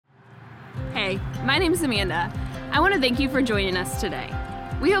Hey, my name's Amanda. I want to thank you for joining us today.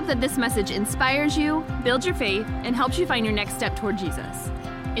 We hope that this message inspires you, builds your faith, and helps you find your next step toward Jesus.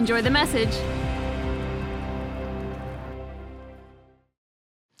 Enjoy the message.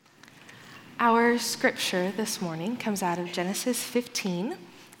 Our scripture this morning comes out of Genesis 15.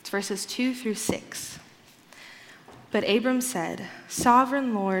 It's verses 2 through 6. But Abram said,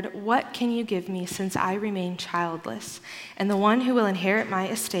 "Sovereign Lord, what can you give me since I remain childless? And the one who will inherit my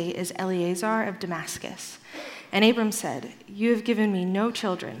estate is Eliezer of Damascus." And Abram said, "You have given me no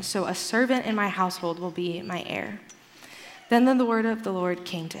children, so a servant in my household will be my heir." Then the word of the Lord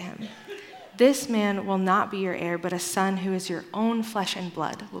came to him. "This man will not be your heir, but a son who is your own flesh and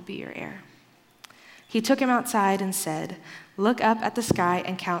blood will be your heir." He took him outside and said, "Look up at the sky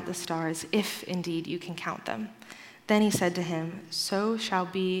and count the stars, if indeed you can count them." Then he said to him, "So shall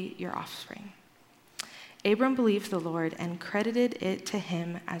be your offspring." Abram believed the Lord and credited it to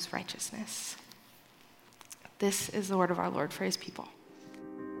him as righteousness. This is the word of our Lord for his people.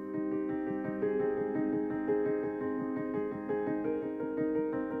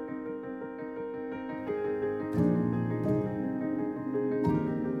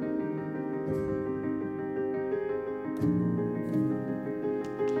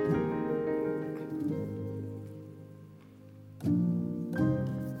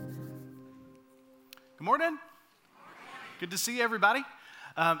 Good to see everybody.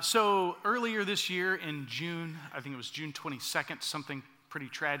 So earlier this year in June, I think it was June 22nd, something pretty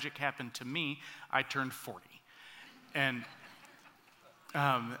tragic happened to me. I turned 40. And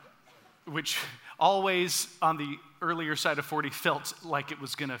which always on the earlier side of 40 felt like it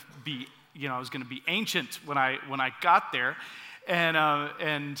was going to be, I was going to be ancient when I got there. And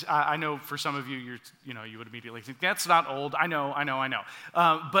I know for some of you, you would immediately think, that's not old. I know.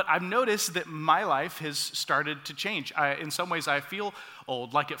 But I've noticed that my life has started to change. In some ways, I feel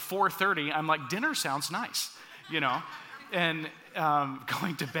old. Like at 4:30, I'm like, dinner sounds nice, And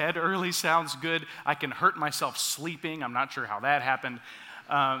going to bed early sounds good. I can hurt myself sleeping. I'm not sure how that happened.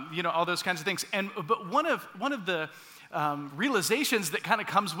 All those kinds of things. But one of the realizations that kind of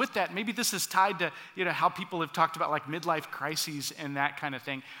comes with that, maybe this is tied to how people have talked about like midlife crises and that kind of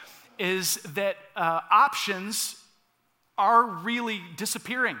thing, is that options are really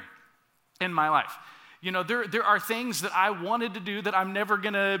disappearing in my life. There are things that I wanted to do that I'm never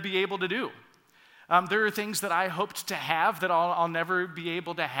going to be able to do. There are things that I hoped to have that I'll never be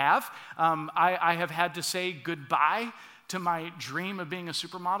able to have. I have had to say goodbye to my dream of being a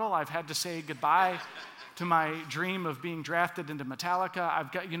supermodel. I've had to say goodbye to my dream of being drafted into Metallica.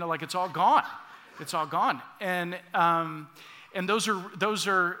 I've got, it's all gone. It's all gone. And those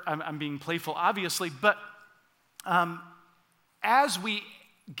are, I'm being playful, obviously, but as we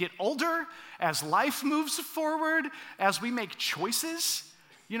get older, as life moves forward, as we make choices,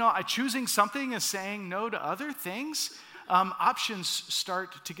 choosing something is saying no to other things. Options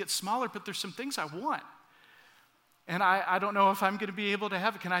start to get smaller, but there's some things I want. And I don't know if I'm going to be able to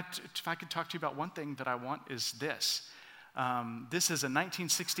have it. If I could talk to you about one thing that I want is this. This is a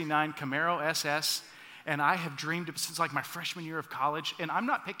 1969 Camaro SS, and I have dreamed of it since like my freshman year of college. And I'm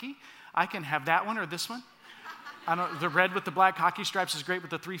not picky. I can have that one or this one. The red with the black hockey stripes is great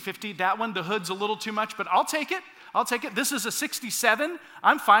with the 350. That one, the hood's a little too much, but I'll take it. This is a 67.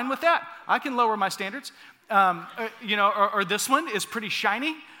 I'm fine with that. I can lower my standards. Or this one is pretty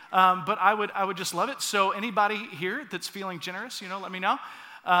shiny. But I would just love it. So anybody here that's feeling generous, let me know.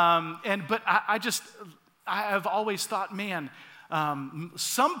 But I have always thought, man,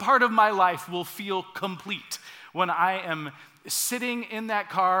 some part of my life will feel complete when I am sitting in that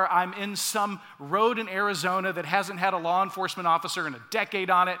car. I'm in some road in Arizona that hasn't had a law enforcement officer in a decade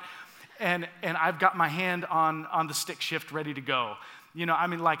on it, and I've got my hand on the stick shift ready to go.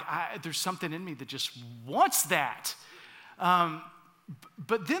 There's something in me that just wants that.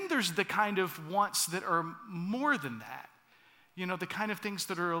 But then there's the kind of wants that are more than that. The kind of things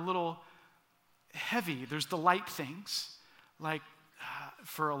that are a little heavy. There's the light things. Like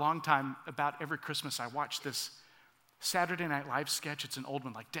for a long time, about every Christmas, I watched this Saturday Night Live sketch. It's an old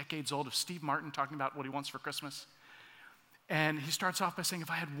one, like decades old, of Steve Martin talking about what he wants for Christmas. And he starts off by saying,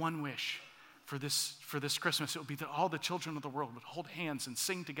 if I had one wish for this Christmas, it would be that all the children of the world would hold hands and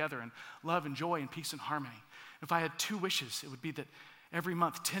sing together in love and joy and peace and harmony. If I had two wishes, it would be that every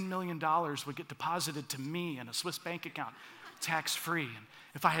month, $10 million would get deposited to me in a Swiss bank account, tax-free. And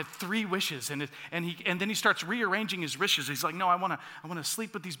if I had three wishes, and then he starts rearranging his wishes. He's like, no, I want to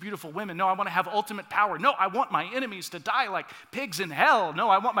sleep with these beautiful women. No, I want to have ultimate power. No, I want my enemies to die like pigs in hell. No,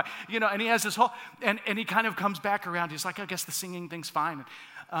 I want my, and he has this whole, and he kind of comes back around. He's like, I guess the singing thing's fine.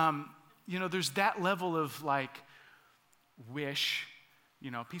 There's that level of like wish,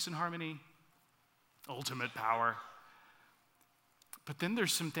 peace and harmony, ultimate power. But then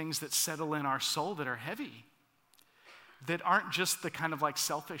there's some things that settle in our soul that are heavy, that aren't just the kind of like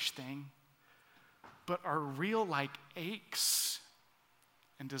selfish thing, but are real like aches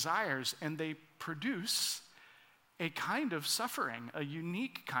and desires, and they produce a kind of suffering, a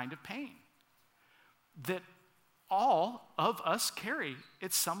unique kind of pain that all of us carry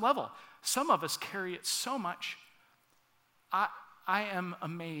at some level. Some of us carry it so much. I am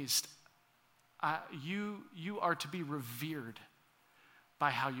amazed. You are to be revered by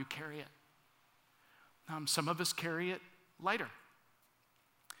how you carry it. Some of us carry it lighter.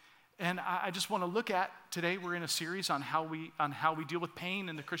 And I just want to look at, today we're in a series on how we deal with pain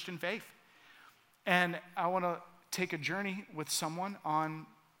in the Christian faith. And I want to take a journey with someone on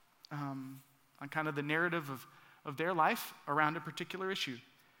kind of the narrative of their life around a particular issue.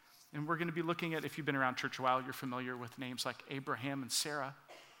 And we're going to be looking at, if you've been around church a while, you're familiar with names like Abraham and Sarah.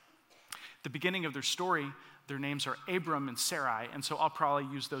 The beginning of their story, their names are Abram and Sarai, and so I'll probably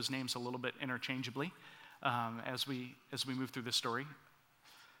use those names a little bit interchangeably as we move through this story.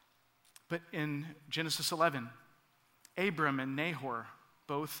 But in Genesis 11, Abram and Nahor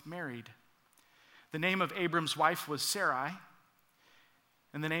both married. The name of Abram's wife was Sarai,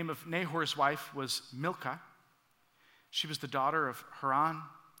 and the name of Nahor's wife was Milcah. She was the daughter of Haran,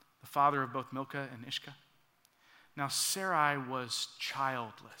 the father of both Milcah and Ishka. Now Sarai was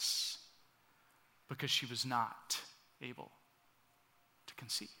childless because she was not able to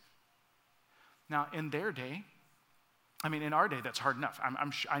conceive. Now in their day, in our day that's hard enough.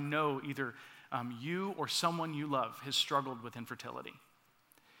 I know either you or someone you love has struggled with infertility.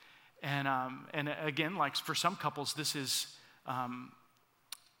 And again, like for some couples, this is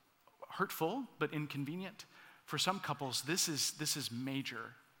hurtful but inconvenient. For some couples, this is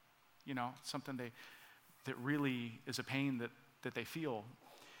major, something that really is a pain that they feel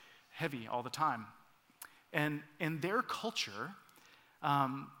heavy all the time. And in their culture,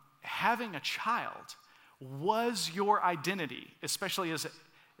 having a child was your identity, especially as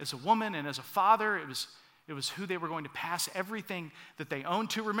a woman and as a father. It was who they were going to pass everything that they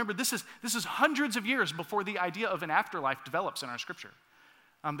owned to. Remember, this is hundreds of years before the idea of an afterlife develops in our scripture.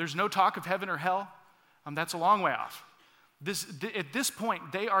 There's no talk of heaven or hell. That's a long way off. At this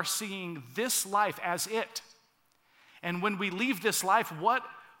point, they are seeing this life as it. And when we leave this life, what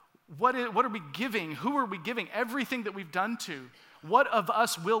are we giving? Who are we giving everything that we've done to? What of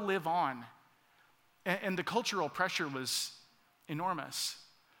us will live on? And the cultural pressure was enormous.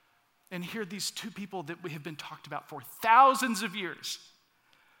 And here, these two people that we have been talked about for thousands of years,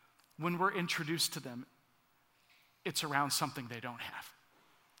 when we're introduced to them, it's around something they don't have.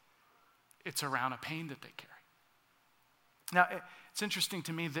 It's around a pain that they carry. Now, it's interesting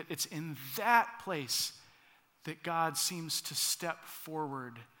to me that it's in that place that God seems to step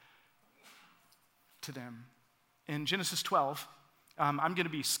forward to them. In Genesis 12, I'm going to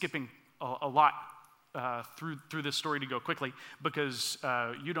be skipping a lot through this story to go quickly because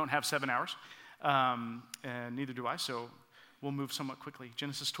you don't have 7 hours, and neither do I, so we'll move somewhat quickly.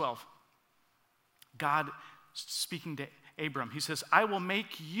 Genesis 12, God speaking to Abram, he says, I will make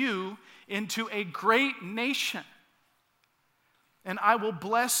you into a great nation, and I will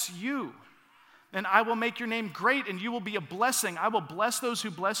bless you, and I will make your name great, and you will be a blessing. I will bless those who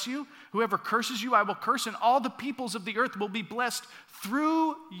bless you. Whoever curses you, I will curse, and all the peoples of the earth will be blessed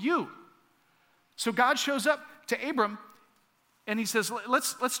through you. So God shows up to Abram, and he says,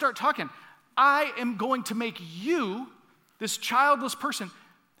 let's start talking. I am going to make you, this childless person,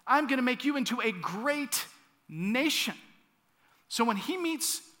 I'm going to make you into a great nation. So when he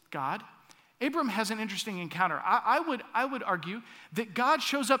meets God, Abram has an interesting encounter. I would argue that God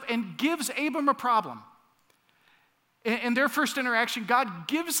shows up and gives Abram a problem. In their first interaction, God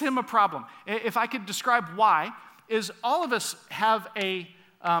gives him a problem. If I could describe why, is all of us have a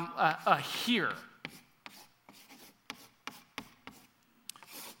here.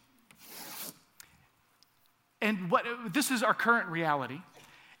 And this is our current reality.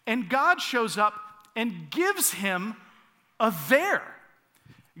 And God shows up and gives him a there.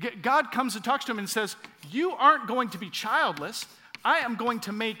 God comes and talks to him and says, you aren't going to be childless. I am going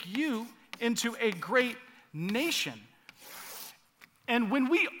to make you into a great nation. And when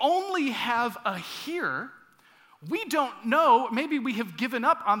we only have a here, we don't know, maybe we have given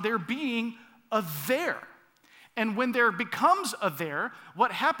up on there being a there. And when there becomes a there,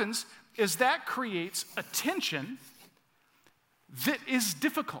 what happens is that creates a tension that is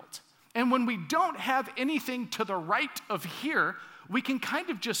difficult. And when we don't have anything to the right of here, we can kind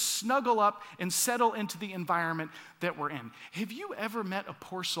of just snuggle up and settle into the environment that we're in. Have you ever met a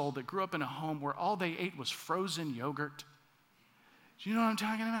poor soul that grew up in a home where all they ate was frozen yogurt? Do you know what I'm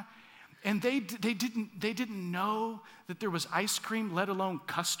talking about? And they didn't know that there was ice cream, let alone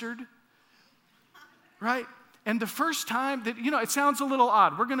custard, right? And the first time that, it sounds a little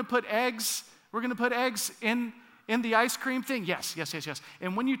odd. We're going to put eggs in the ice cream thing. Yes.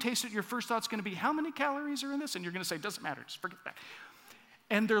 And when you taste it, your first thought's going to be, how many calories are in this? And you're going to say, doesn't matter, just forget that.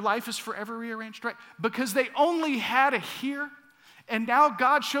 And their life is forever rearranged, right? Because they only had a here, and now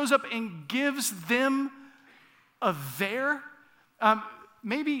God shows up and gives them a there.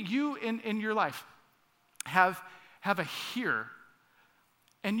 Maybe you in your life have a here,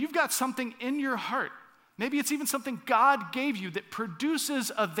 and you've got something in your heart. Maybe it's even something God gave you that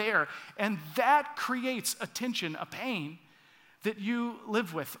produces a there, and that creates a tension, a pain that you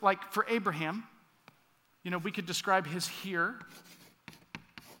live with. Like for Abraham, we could describe his here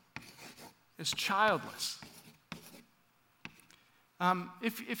as childless.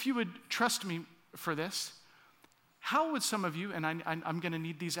 If you would trust me for this, how would some of you, and I'm going to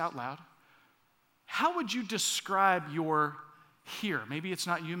need these out loud, how would you describe your here? Maybe it's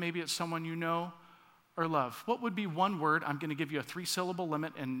not you, maybe it's someone you know or love. What would be one word? I'm going to give you a 3-syllable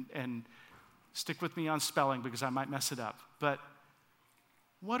limit, and stick with me on spelling because I might mess it up. But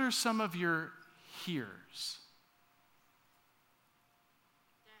what are some of your heres?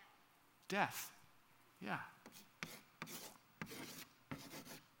 Death. Yeah.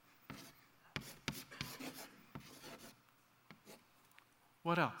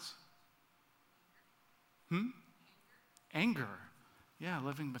 What else? Anger. Yeah,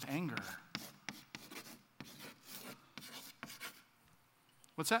 living with anger.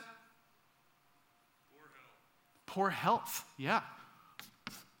 What's that? Poor health. Yeah.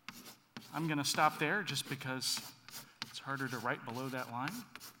 I'm going to stop there just because it's harder to write below that line.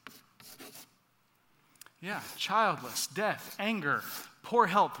 Yeah, childless, death, anger, poor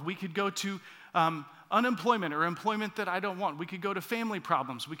health. We could go to unemployment or employment that I don't want. We could go to family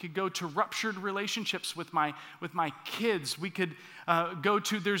problems. We could go to ruptured relationships with my kids. We could go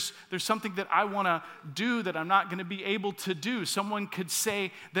to there's something that I want to do that I'm not going to be able to do. Someone could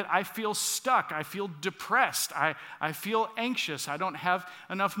say that I feel stuck. I feel depressed. I feel anxious. I don't have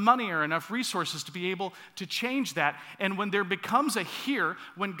enough money or enough resources to be able to change that. And when there becomes a here,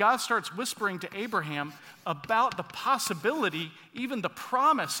 when God starts whispering to Abraham about the possibility, even the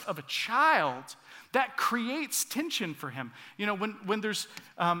promise of a child, that creates tension for him. When there's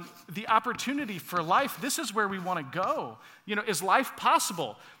the opportunity for life, this is where we want to go. Is life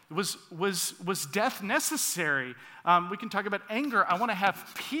possible? Was death necessary? We can talk about anger. I want to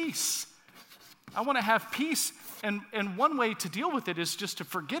have peace. And one way to deal with it is just to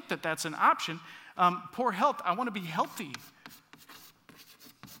forget that that's an option. Poor health. I want to be healthy.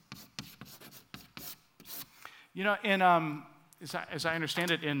 As I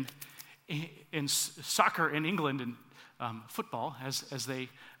understand it, in soccer in England and football, as they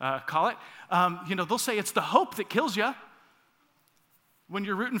call it, they'll say it's the hope that kills you when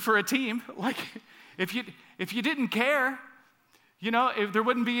you're rooting for a team. Like if you didn't care, if there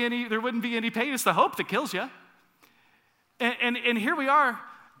wouldn't be any pain. It's the hope that kills you. And here we are.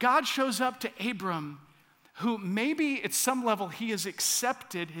 God shows up to Abram, who maybe at some level he has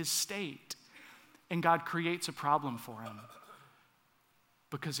accepted his state, and God creates a problem for him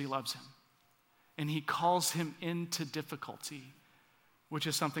because he loves him. And he calls him into difficulty, which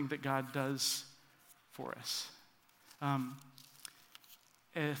is something that God does for us.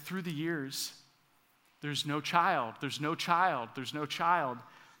 Through the years, there's no child.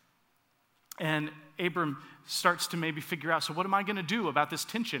 And Abram starts to maybe figure out, so what am I going to do about this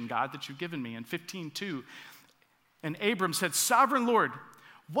tension, God, that you've given me? In 15:2, and Abram said, Sovereign Lord,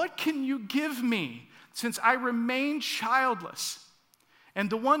 what can you give me since I remain childless? And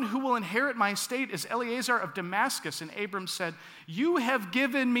the one who will inherit my estate is Eliezer of Damascus. And Abram said, you have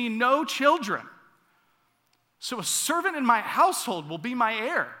given me no children, so a servant in my household will be my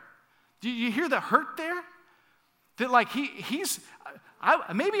heir. Do you hear the hurt there? That like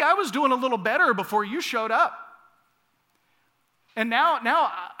maybe I was doing a little better before you showed up. And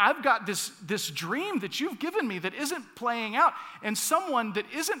now I've got this dream that you've given me that isn't playing out. And someone that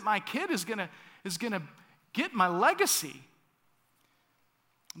isn't my kid is gonna get my legacy.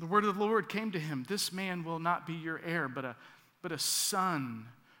 The word of the Lord came to him, this man will not be your heir, but a son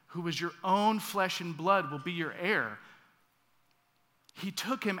who is your own flesh and blood will be your heir. He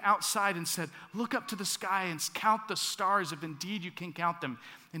took him outside and said, look up to the sky and count the stars if indeed you can count them.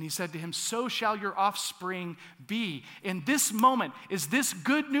 And he said to him, so shall your offspring be. In this moment, is this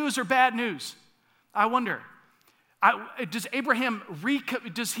good news or bad news? I wonder. Does Abraham,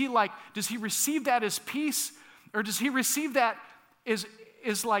 does he receive that as peace? Or does he receive that is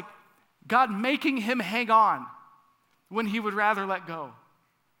like God making him hang on when he would rather let go?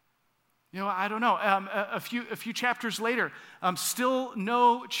 I don't know. A few chapters later, still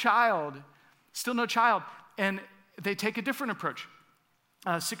no child, and they take a different approach.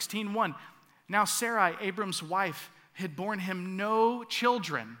 16:1. Now Sarai, Abram's wife, had borne him no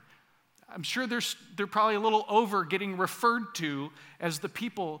children. I'm sure they're probably a little over getting referred to as the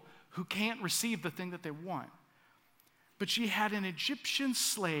people who can't receive the thing that they want. But she had an Egyptian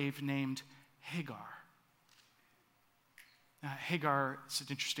slave named Hagar. Hagar, it's an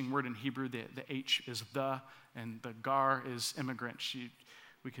interesting word in Hebrew. The H is the, and the gar is immigrant.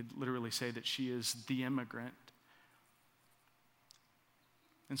 We could literally say that she is the immigrant.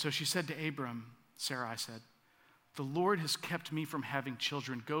 And so she said to Abram, Sarai said, "The Lord has kept me from having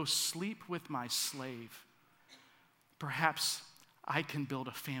children. Go sleep with my slave. Perhaps I can build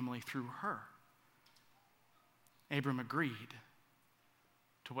a family through her." Abram agreed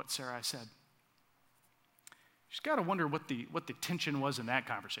to what Sarai said. She's got to wonder what the tension was in that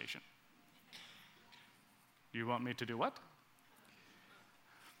conversation. You want me to do what?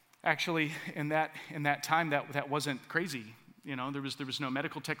 Actually, in that time, that wasn't crazy. There was no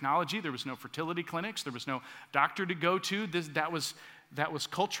medical technology, there was no fertility clinics, there was no doctor to go to. That was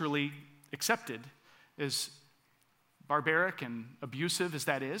culturally accepted, as barbaric and abusive as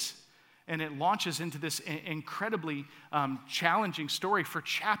that is. And it launches into this incredibly challenging story for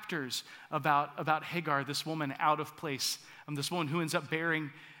chapters about Hagar, this woman out of place, this woman who ends up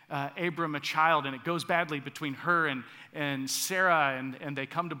bearing Abram a child, and it goes badly between her and Sarah, and they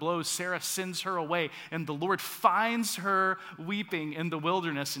come to blows. Sarah sends her away, and the Lord finds her weeping in the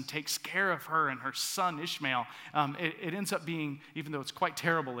wilderness and takes care of her and her son Ishmael. It ends up being, even though it's quite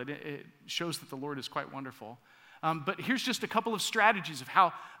terrible, it shows that the Lord is quite wonderful. But here's just a couple of strategies of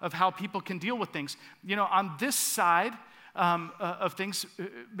how people can deal with things. On this side of things,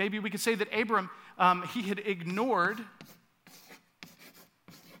 maybe we could say that Abram, he had ignored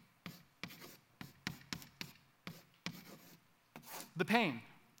the pain.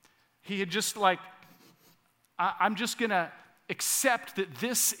 He had just I'm just going to accept that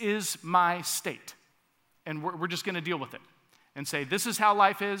this is my state, and we're just going to deal with it and say, this is how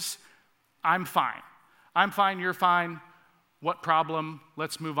life is. I'm fine. I'm fine, you're fine. What problem?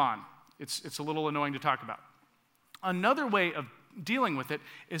 Let's move on. It's a little annoying to talk about. Another way of dealing with it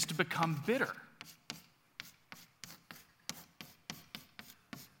is to become bitter.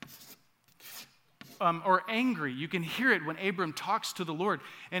 Or angry. You can hear it when Abram talks to the Lord,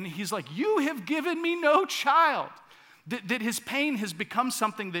 and he's like, "You have given me no child." That his pain has become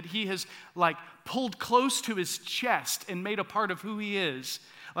something that he has pulled close to his chest and made a part of who he is.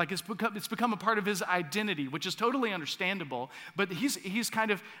 It's become a part of his identity, which is totally understandable. But he's kind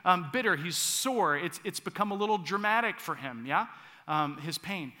of bitter. He's sore. It's become a little dramatic for him. Yeah, his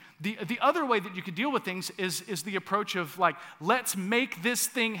pain. The other way that you could deal with things is the approach of let's make this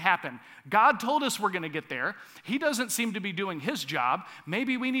thing happen. God told us we're going to get there. He doesn't seem to be doing his job.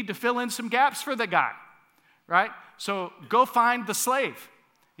 Maybe we need to fill in some gaps for the guy, right? So go find the slave.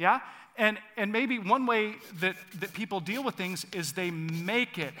 Yeah. And maybe one way that people deal with things is they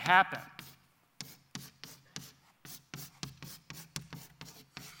make it happen.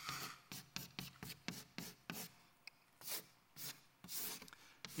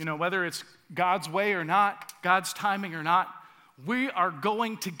 Whether it's God's way or not, God's timing or not, we are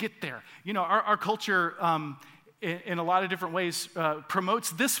going to get there. Our culture, in a lot of different ways,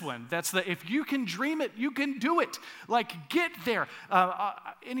 promotes this one. That's if you can dream it, you can do it. Get there.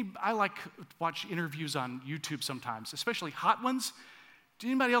 I like to watch interviews on YouTube sometimes, especially hot ones. Does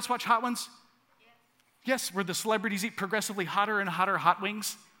anybody else watch hot ones? Yes, where the celebrities eat progressively hotter and hotter hot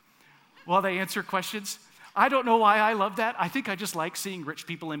wings while they answer questions. I don't know why I love that. I think I just like seeing rich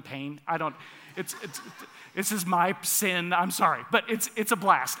people in pain. This is my sin. I'm sorry, but it's a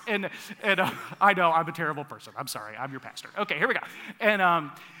blast. And I know I'm a terrible person. I'm sorry. I'm your pastor. Okay, here we go.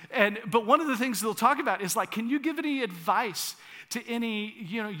 But one of the things they'll talk about is can you give any advice to any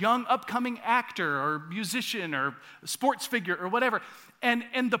young upcoming actor or musician or sports figure or whatever?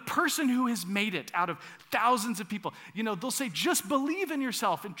 And the person who has made it out of thousands of people, they'll say, just believe in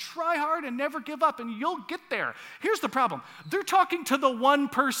yourself and try hard and never give up and you'll get there. Here's the problem. They're talking to the one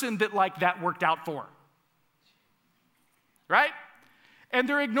person that worked out for. Right? And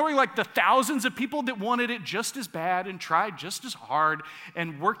they're ignoring the thousands of people that wanted it just as bad and tried just as hard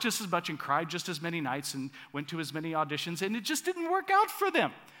and worked just as much and cried just as many nights and went to as many auditions, and it just didn't work out for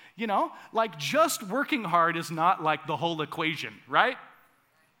them. Just working hard is not the whole equation, right?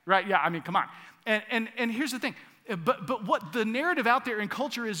 Right? Yeah, I mean, come on. And here's the thing. But what the narrative out there in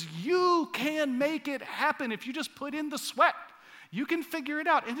culture is, you can make it happen if you just put in the sweat. You can figure it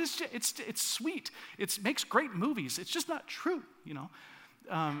out. And it's sweet. It makes great movies. It's just not true,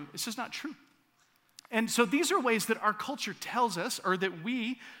 it's just not true. And so these are ways that our culture tells us, or that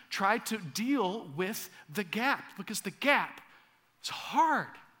we try to deal with the gap, because the gap is hard.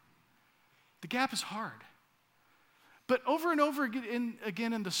 The gap is hard. But over and over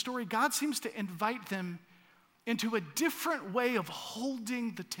again in the story, God seems to invite them into a different way of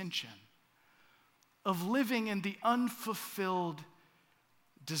holding the tension, of living in the unfulfilled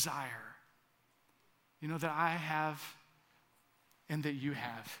desire, that I have and that you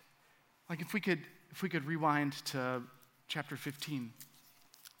have. Like if we could rewind to chapter 15,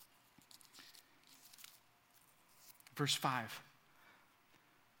 verse 5.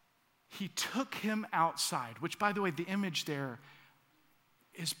 He took him outside, which, by the way, the image there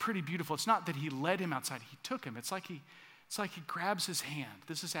is pretty beautiful. It's not that he led him outside, he took him. It's like he grabs his hand.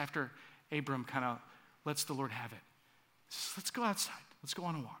 This is after Abram kind of lets the Lord have it. He says, let's go outside. Let's go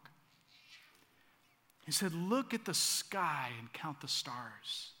on a walk. He said, look at the sky and count the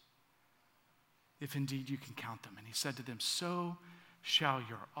stars, if indeed you can count them. And he said to them, so shall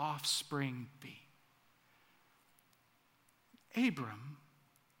your offspring be. Abram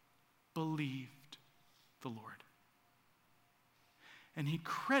believed the Lord, and he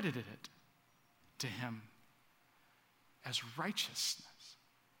credited it to him as righteousness.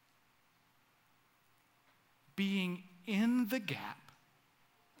 Being in the gap,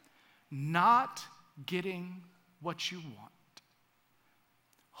 not getting what you want,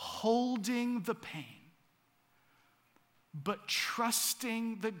 holding the pain, but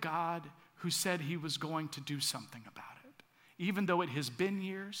trusting the God who said he was going to do something about it, even though it has been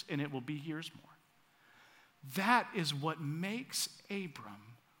years and it will be years more. That is what makes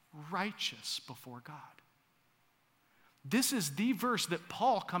Abram righteous before God. This is the verse that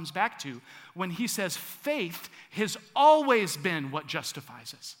Paul comes back to when he says faith has always been what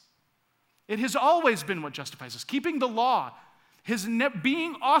justifies us. It has always been what justifies us. Keeping the law,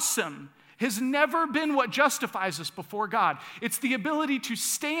 being awesome, has never been what justifies us before God. It's the ability to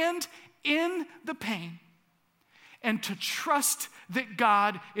stand in the pain and to trust that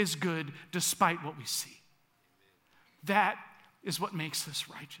God is good despite what we see. That is what makes us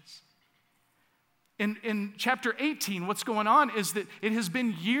righteous. In chapter 18, what's going on is that it has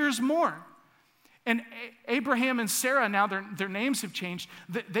been years more. And Abraham and Sarah, now their names have changed.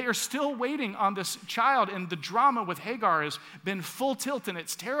 They are still waiting on this child, and the drama with Hagar has been full tilt, and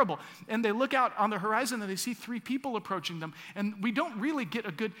it's terrible. And they look out on the horizon, and they see 3 people approaching them. And we don't really get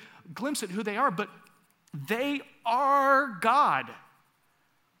a good glimpse at who they are, but they are God.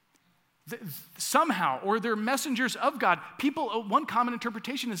 Somehow, or they're messengers of God. One common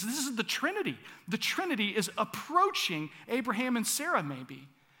interpretation is this is the Trinity. The Trinity is approaching Abraham and Sarah, maybe.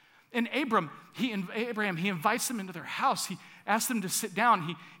 And Abraham, he invites them into their house. He asks them to sit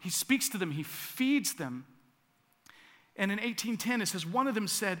down. He speaks to them. He feeds them. And in 18:10, it says, one of them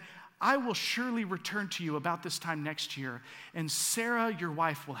said, I will surely return to you about this time next year, and Sarah, your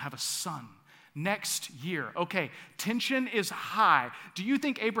wife, will have a son. Next year. Okay, tension is high. Do you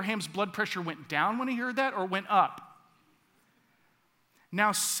think Abraham's blood pressure went down when he heard that or went up?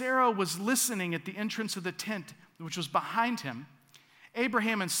 Now Sarah was listening at the entrance of the tent, which was behind him.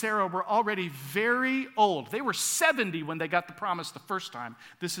 Abraham and Sarah were already very old. They were 70 when they got the promise the first time.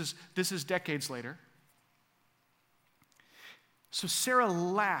 This is decades later. So Sarah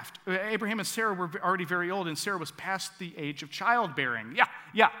laughed. Abraham and Sarah were already very old, and Sarah was past the age of childbearing.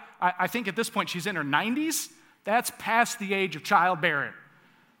 Yeah. I think at this point she's in her 90s. That's past the age of childbearing.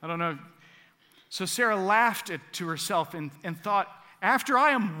 I don't know. So Sarah laughed to herself and thought, after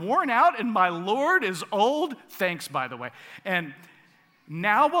I am worn out and my Lord is old, thanks, by the way, and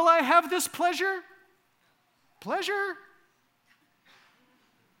now will I have this pleasure? Pleasure?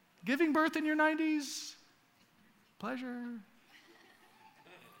 Giving birth in your 90s? Pleasure?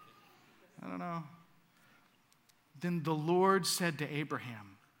 I don't know. Then the Lord said to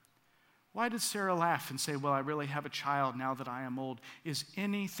Abraham, why did Sarah laugh and say, well, I really have a child now that I am old? Is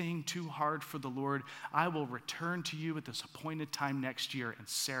anything too hard for the Lord? I will return to you at this appointed time next year, and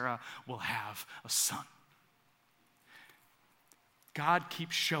Sarah will have a son. God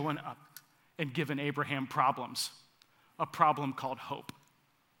keeps showing up and giving Abraham problems, a problem called hope,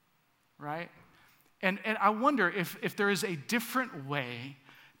 right? And I wonder if there is a different way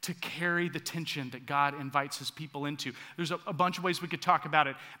to carry the tension that God invites his people into. There's a bunch of ways we could talk about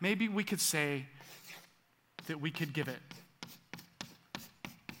it. Maybe we could say that we could give it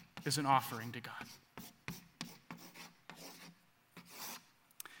as an offering to God.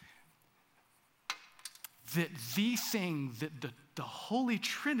 That the thing that the Holy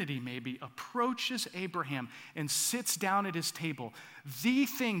Trinity maybe approaches Abraham and sits down at his table, the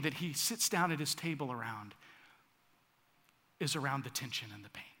thing that he sits down at his table around is around the tension and the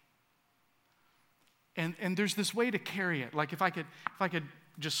pain. And there's this way to carry it. Like if I could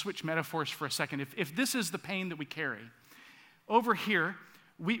just switch metaphors for a second. If this is the pain that we carry, over here,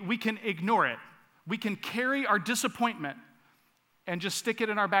 we can ignore it. We can carry our disappointment and just stick it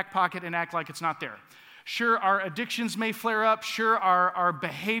in our back pocket and act like it's not there. Sure, our addictions may flare up. Sure, our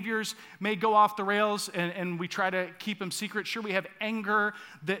behaviors may go off the rails and we try to keep them secret. Sure, we have anger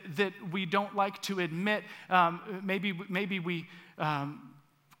that we don't like to admit. Maybe we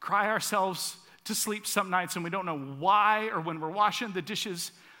cry ourselves to sleep some nights and we don't know why, or when we're washing the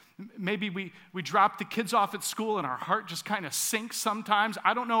dishes. Maybe we drop the kids off at school and our heart just kind of sinks sometimes.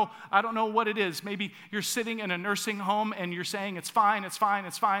 I don't know what it is. Maybe you're sitting in a nursing home and you're saying it's fine, it's fine,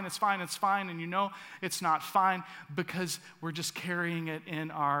 it's fine, it's fine, it's fine, and you know it's not fine because we're just carrying it in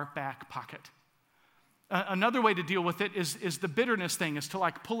our back pocket. Another way to deal with it is the bitterness thing, is to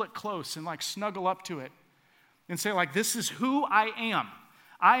like pull it close and like snuggle up to it and say like, this is who I am.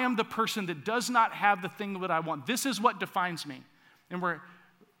 I am the person that does not have the thing that I want. This is what defines me. And we're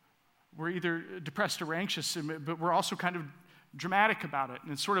either depressed or anxious, but we're also kind of dramatic about it.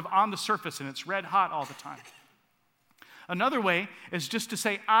 And it's sort of on the surface and it's red hot all the time. Another way is just to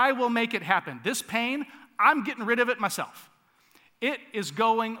say, I will make it happen. This pain, I'm getting rid of it myself. It is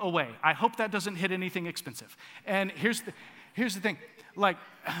going away. I hope that doesn't hit anything expensive. And here's the thing. Like,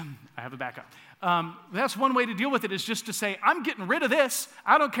 I have a backup. That's one way to deal with it, is just to say, I'm getting rid of this.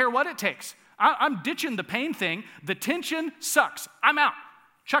 I don't care what it takes. I'm ditching the pain thing. The tension sucks. I'm out.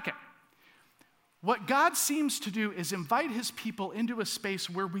 Chuck it. What God seems to do is invite his people into a space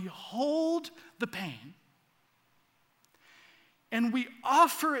where we hold the pain and we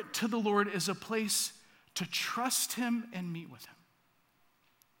offer it to the Lord as a place to trust him and meet with him.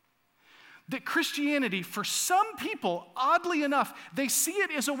 That Christianity, for some people, oddly enough, they see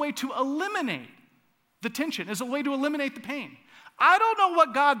it as a way to eliminate the tension, as a way to eliminate the pain. I don't know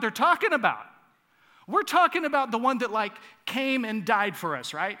what God they're talking about. We're talking about the one that like came and died for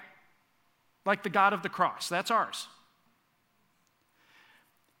us, right? Like the God of the cross. That's ours.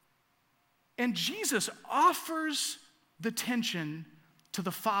 And Jesus offers the tension to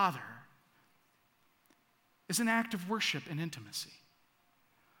the Father as an act of worship and intimacy.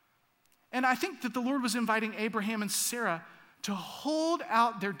 And I think that the Lord was inviting Abraham and Sarah to hold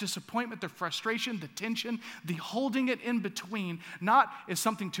out their disappointment, their frustration, the tension, the holding it in between, not as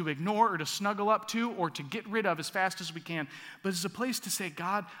something to ignore or to snuggle up to or to get rid of as fast as we can, but as a place to say,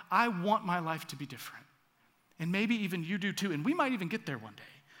 God, I want my life to be different. And maybe even you do too, and we might even get there one day.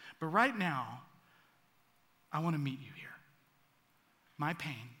 But right now, I want to meet you here. My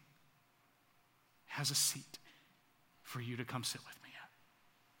pain has a seat for you to come sit with me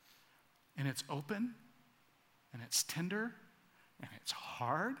at. And it's open, and it's tender, and it's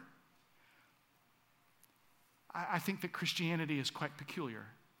hard. I think that Christianity is quite peculiar.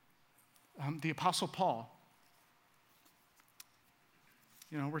 The Apostle Paul,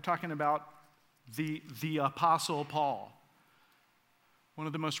 we're talking about the Apostle Paul, one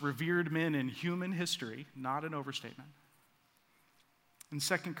of the most revered men in human history, not an overstatement. In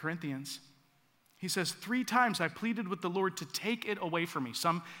 2 Corinthians, he says, 3 times I pleaded with the Lord to take it away from me,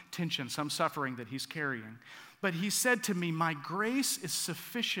 some tension, some suffering that he's carrying. But he said to me, my grace is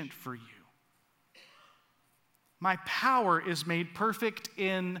sufficient for you. My power is made perfect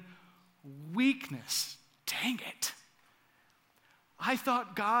in weakness. Dang it. I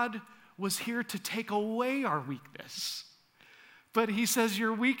thought God was here to take away our weakness. But he says,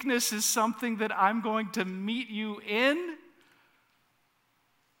 your weakness is something that I'm going to meet you in.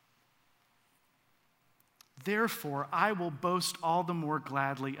 Therefore, I will boast all the more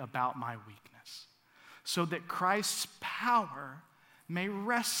gladly about my weakness, so that Christ's power may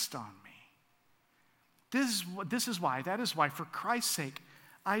rest on me. That is why, for Christ's sake,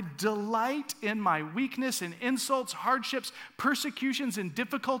 I delight in my weakness, in insults, hardships, persecutions, and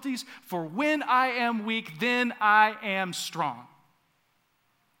difficulties, for when I am weak, then I am strong.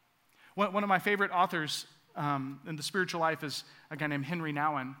 One of my favorite authors in the spiritual life is a guy named Henry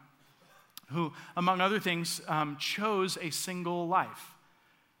Nouwen, who, among other things, chose a single life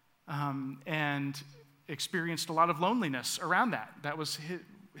and experienced a lot of loneliness around that. That was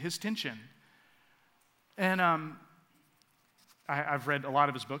his tension. And I've read a lot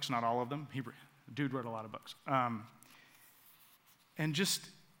of his books, not all of them. Dude wrote a lot of books. And just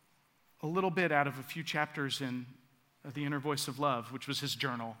a little bit out of a few chapters in The Inner Voice of Love, which was his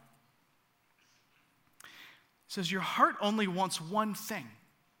journal. It says, your heart only wants one thing: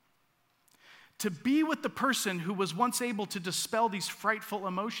 to be with the person who was once able to dispel these frightful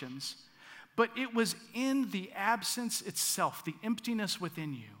emotions, but it was in the absence itself, the emptiness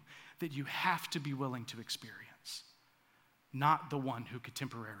within you, that you have to be willing to experience. not the one who could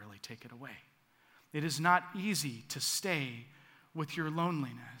temporarily take it away. It is not easy to stay with your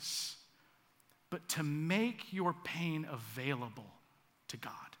loneliness, but to make your pain available to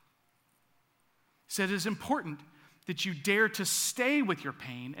God. He said it is important that you dare to stay with your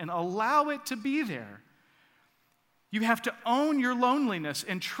pain and allow it to be there. You have to own your loneliness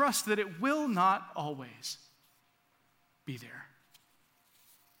and trust that it will not always be there.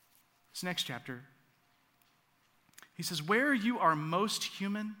 This next chapter, he says, where you are most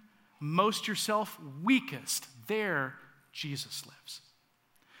human, most yourself, weakest, there Jesus lives.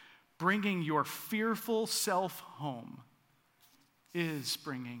 Bringing your fearful self home is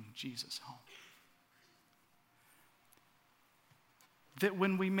bringing Jesus home. That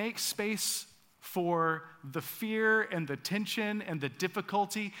when we make space for the fear and the tension and the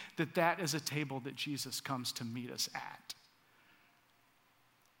difficulty, that is a table that Jesus comes to meet us at.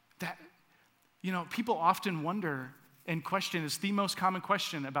 That, people often wonder and question, is the most common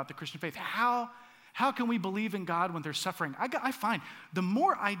question about the Christian faith. How can we believe in God when there's suffering? I find the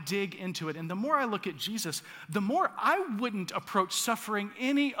more I dig into it and the more I look at Jesus, the more I wouldn't approach suffering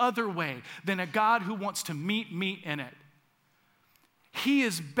any other way than a God who wants to meet me in it. He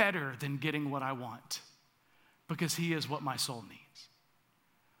is better than getting what I want because he is what my soul needs.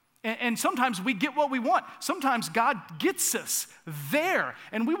 And sometimes we get what we want. Sometimes God gets us there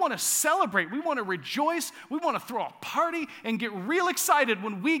and we want to celebrate. We want to rejoice. We want to throw a party and get real excited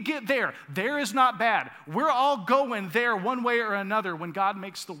when we get there. There is not bad. We're all going there one way or another when God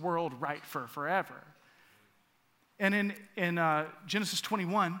makes the world right for forever. And in Genesis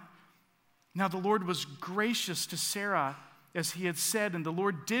 21, now the Lord was gracious to Sarah as he had said, and the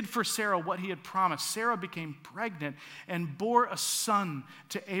Lord did for Sarah what he had promised. Sarah became pregnant and bore a son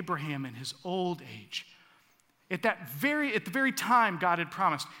to Abraham in his old age. At the very time God had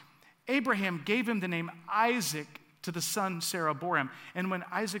promised, Abraham gave him the name Isaac to the son Sarah bore him. And when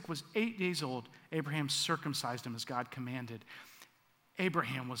Isaac was 8 days old, Abraham circumcised him as God commanded.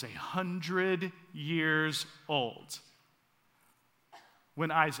 Abraham was 100 years old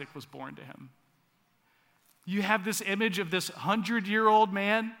when Isaac was born to him. You have this image of this 100-year-old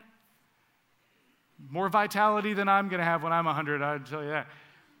man, more vitality than I'm going to have when I'm 100, I'll tell you that,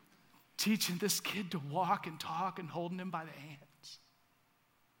 teaching this kid to walk and talk and holding him by the hands.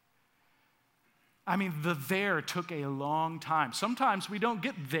 I mean, the there took a long time. Sometimes we don't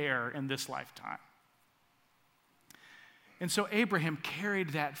get there in this lifetime. And so Abraham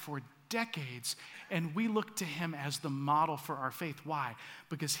carried that for decades, and we look to him as the model for our faith. Why?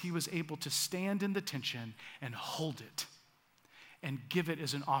 Because he was able to stand in the tension and hold it and give it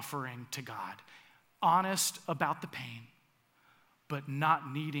as an offering to God. Honest about the pain, but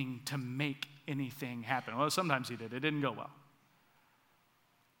not needing to make anything happen. Well, sometimes he did. It didn't go well.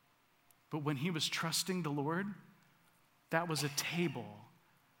 But when he was trusting the Lord, that was a table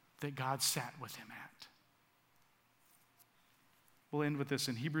that God sat with him at. We'll end with this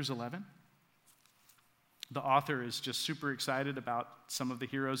in Hebrews 11. The author is just super excited about some of the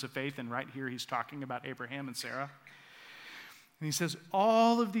heroes of faith, and right here he's talking about Abraham and Sarah. And he says,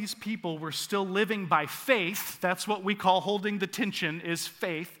 all of these people were still living by faith. That's what we call holding the tension, is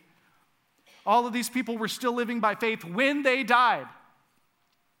faith. All of these people were still living by faith when they died.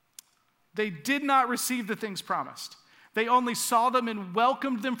 They did not receive the things promised. They only saw them and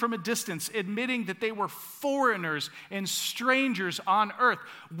welcomed them from a distance, admitting that they were foreigners and strangers on earth.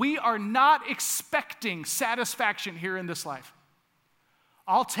 We are not expecting satisfaction here in this life.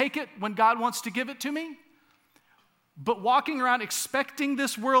 I'll take it when God wants to give it to me, but walking around expecting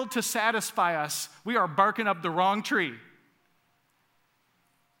this world to satisfy us, we are barking up the wrong tree.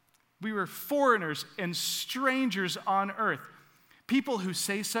 We were foreigners and strangers on earth. People who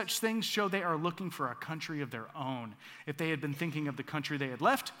say such things show they are looking for a country of their own. If they had been thinking of the country they had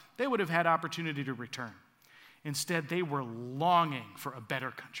left, they would have had opportunity to return. Instead, they were longing for a better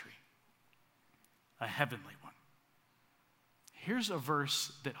country, a heavenly one. Here's a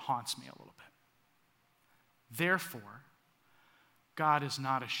verse that haunts me a little bit. Therefore, God is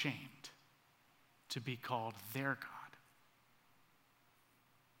not ashamed to be called their God,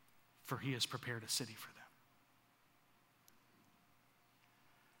 for he has prepared a city for them.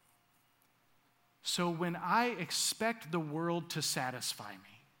 So when I expect the world to satisfy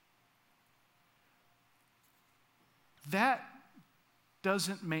me, that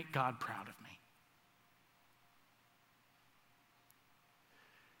doesn't make God proud of me.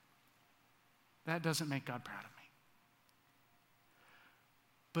 That doesn't make God proud of me.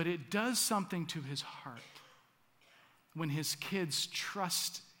 But it does something to his heart when his kids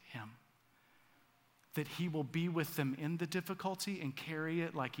trust him that he will be with them in the difficulty and carry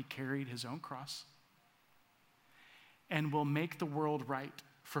it like he carried his own cross. and will make the world right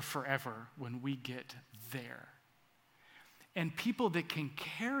for forever when we get there. And people that can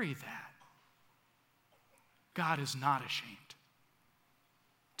carry that, God is not ashamed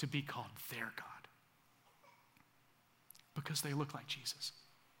to be called their God because they look like Jesus.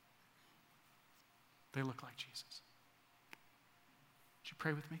 They look like Jesus. Would you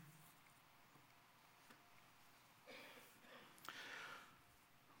pray with me?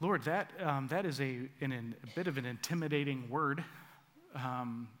 Lord, that is a bit of an intimidating word.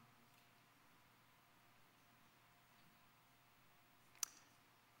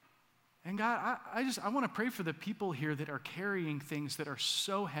 And God, I want to pray for the people here that are carrying things that are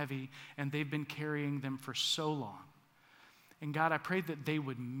so heavy and they've been carrying them for so long. And God, I pray that they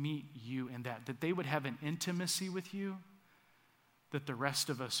would meet you in that they would have an intimacy with you that the rest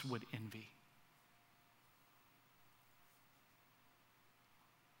of us would envy.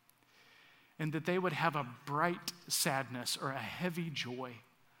 And that they would have a bright sadness or a heavy joy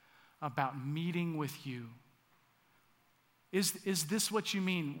about meeting with you. Is this what you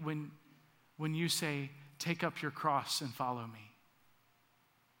mean when you say, take up your cross and follow me?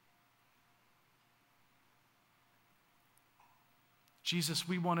 Jesus,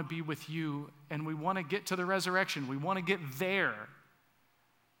 we want to be with you and we want to get to the resurrection. We want to get there.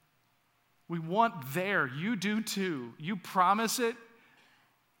 We want there. You do too. You promise it.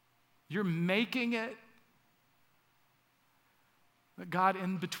 You're making it. But God,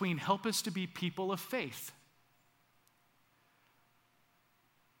 in between, help us to be people of faith.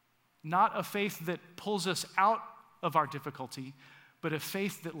 Not a faith that pulls us out of our difficulty, but a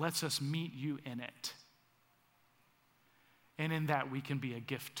faith that lets us meet you in it. And in that, we can be a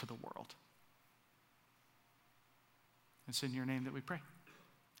gift to the world. It's in your name that we pray.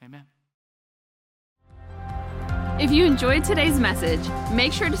 Amen. If you enjoyed today's message,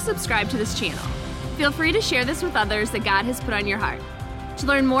 make sure to subscribe to this channel. Feel free to share this with others that God has put on your heart. To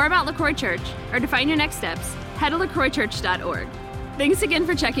learn more about LaCroix Church or to find your next steps, head to lacroixchurch.org. Thanks again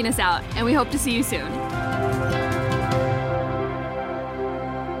for checking us out, and we hope to see you soon.